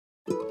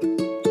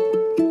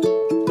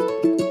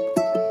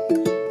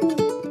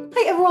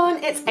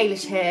it's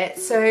Ailish here.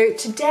 So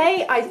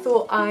today I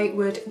thought I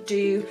would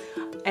do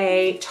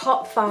a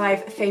top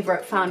 5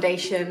 favourite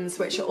foundations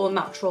which are all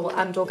natural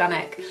and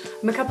organic.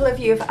 A couple of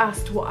you have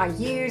asked what I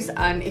use,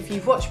 and if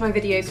you've watched my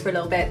videos for a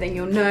little bit then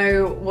you'll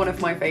know one of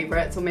my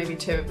favourites, or maybe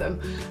 2 of them,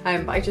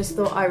 but I just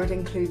thought I would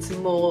include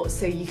some more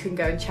so you can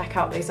go and check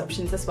out those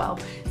options as well.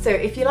 So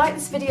if you like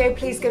this video,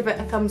 please give it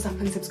a thumbs up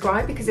and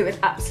subscribe because it would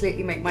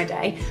absolutely make my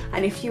day.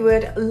 And if you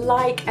would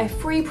like a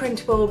free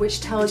printable which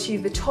tells you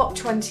the top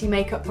 20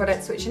 makeup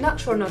products which are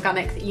natural and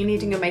organic that you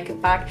need in your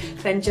makeup bag,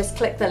 then just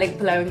click the link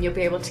below and you'll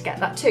be able to get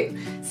that too.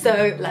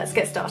 So let's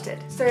get started.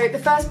 So the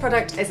first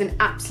product is an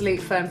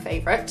absolute firm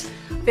favourite.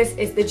 This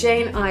is the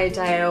Jane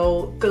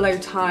Iredale Glow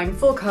Time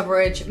Full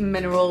Coverage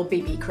Mineral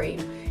BB Cream.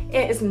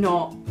 It is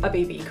not a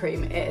BB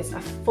cream, it is a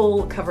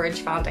full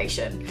coverage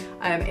foundation.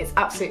 It's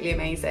absolutely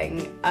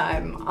amazing.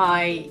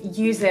 I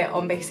use it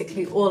on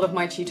basically all of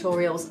my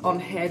tutorials on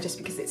here just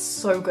because it's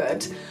so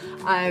good.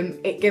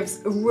 It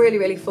gives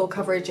really full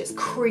coverage, it's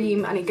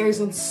cream and it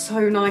goes on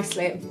so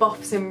nicely, it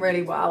buffs in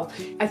really well.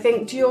 I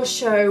think Dior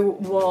Show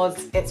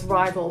was its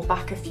rival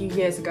back a few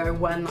years ago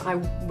when I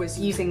was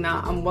using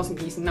that and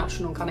wasn't using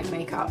natural and organic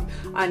makeup.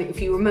 And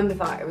if you remember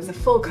that, it was a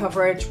full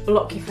coverage,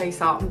 block your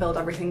face out and build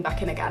everything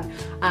back in again.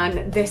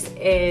 And this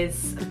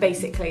is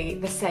basically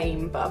the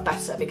same but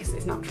better because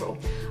it's natural.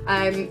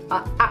 I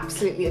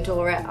absolutely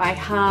adore it. I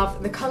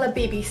have the colour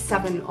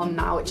BB7 on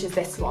now, which is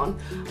this one.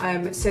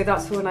 So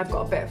that's the one I've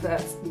got a bit of a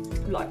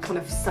like kind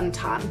of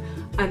suntan,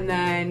 and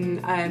then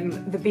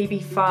the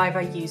BB5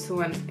 I use for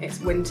when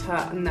it's winter,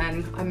 and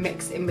then I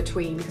mix in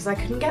between because I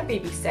couldn't get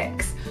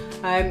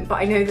BB6, but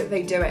I know that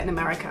they do it in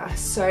America.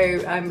 So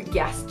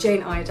yes,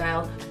 Jane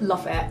Iredale,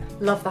 love it,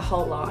 love the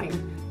whole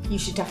line. You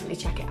should definitely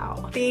check it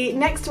out. The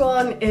next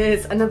one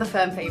is another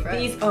firm favourite.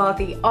 These are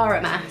the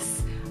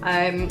RMS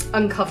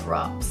Uncover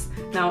Ups.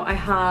 Now I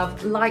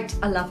have Light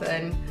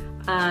 11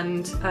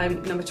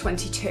 and number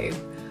 22.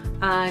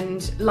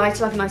 And Light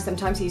 11 I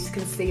sometimes use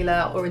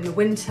concealer or in the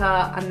winter,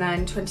 and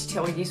then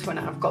 22 I use when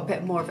I've got a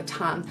bit more of a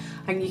tan.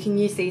 And you can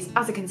use these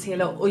as a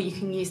concealer or you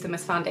can use them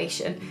as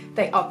foundation.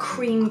 They are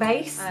cream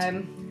based.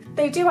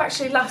 They do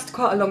actually last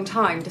quite a long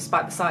time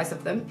despite the size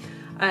of them.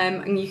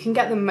 And you can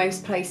get them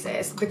most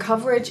places. The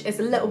coverage is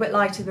a little bit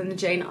lighter than the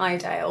Jane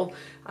Iredale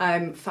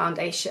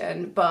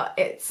foundation, but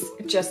it's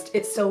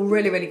still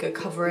really good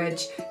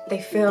coverage. They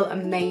feel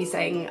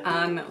amazing,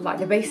 and like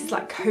the base is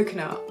like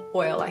coconut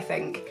oil, I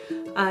think,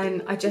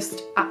 and I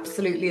just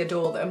absolutely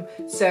adore them.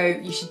 So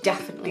you should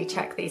definitely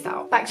check these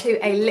out. Back to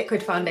a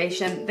liquid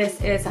foundation.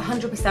 This is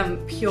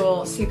 100%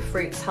 pure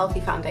Superfruits healthy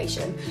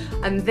foundation,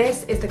 and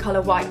this is the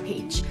colour White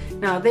Peach.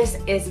 Now this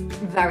is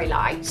very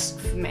light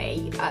for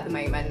me at the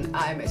moment.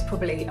 It's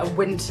probably a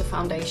winter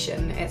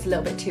foundation. It's a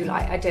little bit too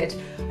light. I did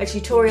a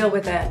tutorial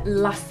with it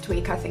last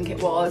week, I think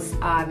it was,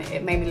 and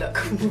it made me look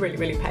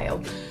really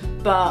pale.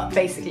 But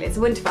basically it's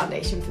a winter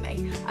foundation for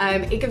me.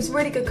 It gives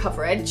really good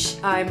coverage.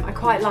 I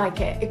quite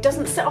like it. It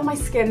doesn't sit on my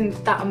skin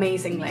that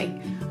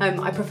amazingly.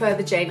 I prefer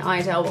the Jane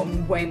Iredale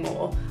one way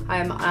more.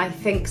 I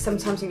think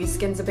sometimes when your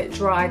skin's a bit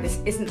dry,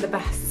 this isn't the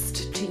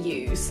best to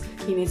use.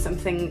 You need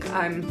something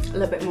a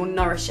little bit more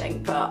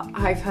nourishing, but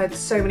I've heard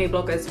so many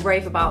bloggers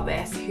rave about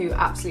this who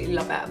absolutely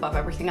love it above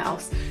everything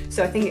else.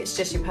 So I think it's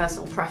just your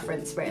personal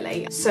preference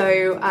really.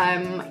 So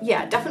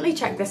yeah, definitely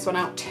check this one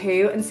out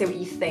too and see what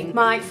you think.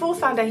 My fourth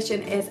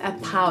foundation is a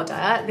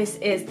powder. This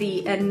is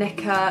the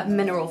Inika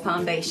Mineral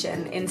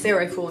Foundation in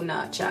 04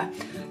 Nurture.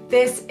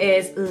 This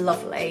is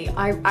lovely.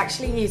 I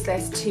actually use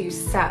this to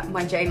set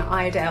my Jane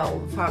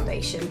Iredale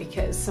foundation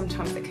because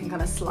sometimes it can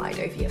kind of slide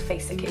over your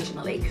face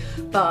occasionally.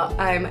 But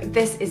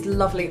this is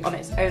lovely on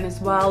its own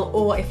as well,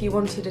 or if you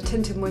wanted a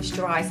tinted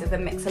moisturiser,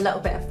 then mix a little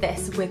bit of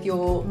this with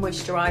your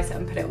moisturiser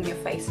and put it on your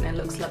face and it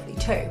looks lovely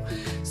too.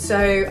 So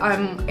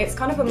it's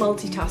kind of a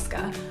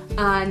multitasker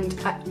and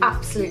I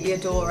absolutely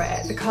adore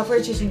it. The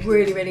coverage is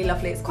really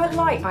lovely. It's quite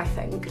light, I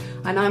think,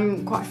 and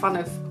I'm quite a fan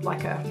of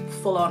like a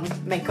full-on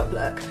makeup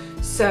look.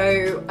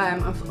 So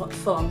I'm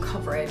full-on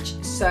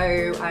coverage. So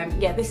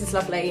yeah, this is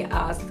lovely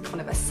as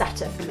kind of a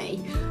setter for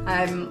me.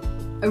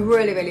 I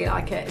really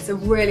like it. It's a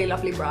really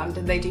lovely brand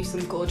and they do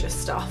some gorgeous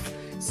stuff.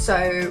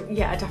 So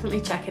yeah, definitely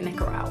check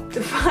Inika out.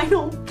 The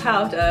final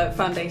powder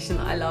foundation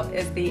that I love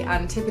is the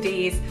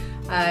Antipodes.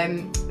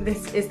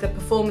 This is the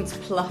Performance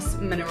Plus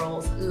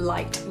Minerals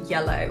Light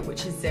Yellow,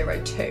 which is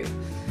 02.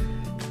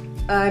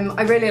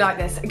 I really like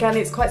this. Again,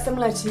 it's quite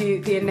similar to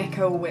the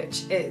Inika,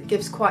 which it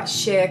gives quite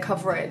sheer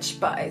coverage,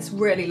 but it's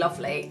really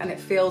lovely and it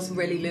feels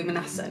really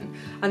luminescent.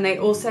 And they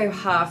also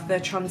have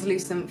the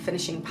translucent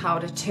finishing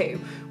powder too,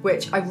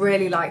 which I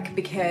really like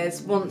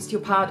because once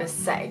your powder's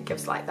set, it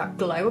gives like that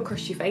glow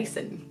across your face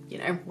and you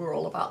know, we're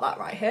all about that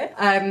right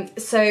here.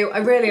 So I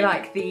really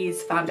like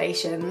these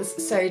foundations,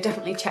 so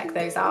definitely check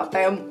those out.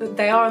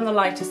 They are on the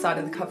lighter side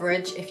of the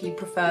coverage if you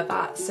prefer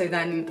that, so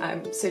then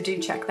so do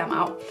check them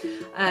out.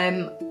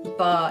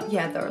 But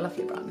yeah, they're a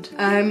lovely brand.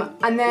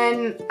 And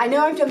then I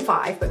know I've done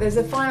 5, but there's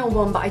a final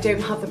one, but I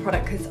don't have the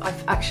product because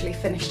I've actually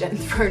finished it and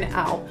thrown it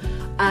out.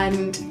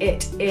 And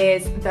it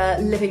is the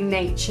Living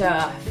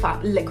Nature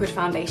liquid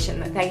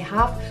foundation that they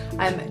have.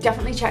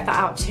 Definitely check that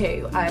out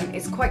too.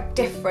 It's quite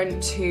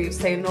different to,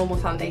 say, a normal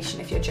foundation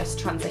if you're just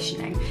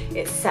transitioning.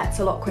 It sets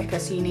a lot quicker,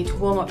 so you need to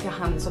warm up your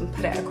hands and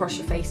put it across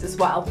your face as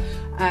well,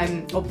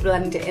 or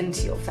blend it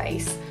into your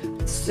face.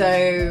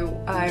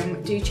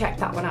 So do check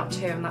that one out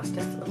too, and that's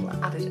just a little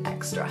added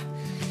extra.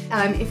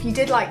 If you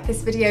did like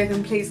this video,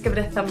 then please give it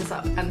a thumbs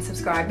up and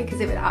subscribe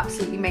because it would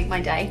absolutely make my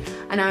day,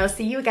 and I will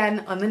see you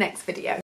again on the next video.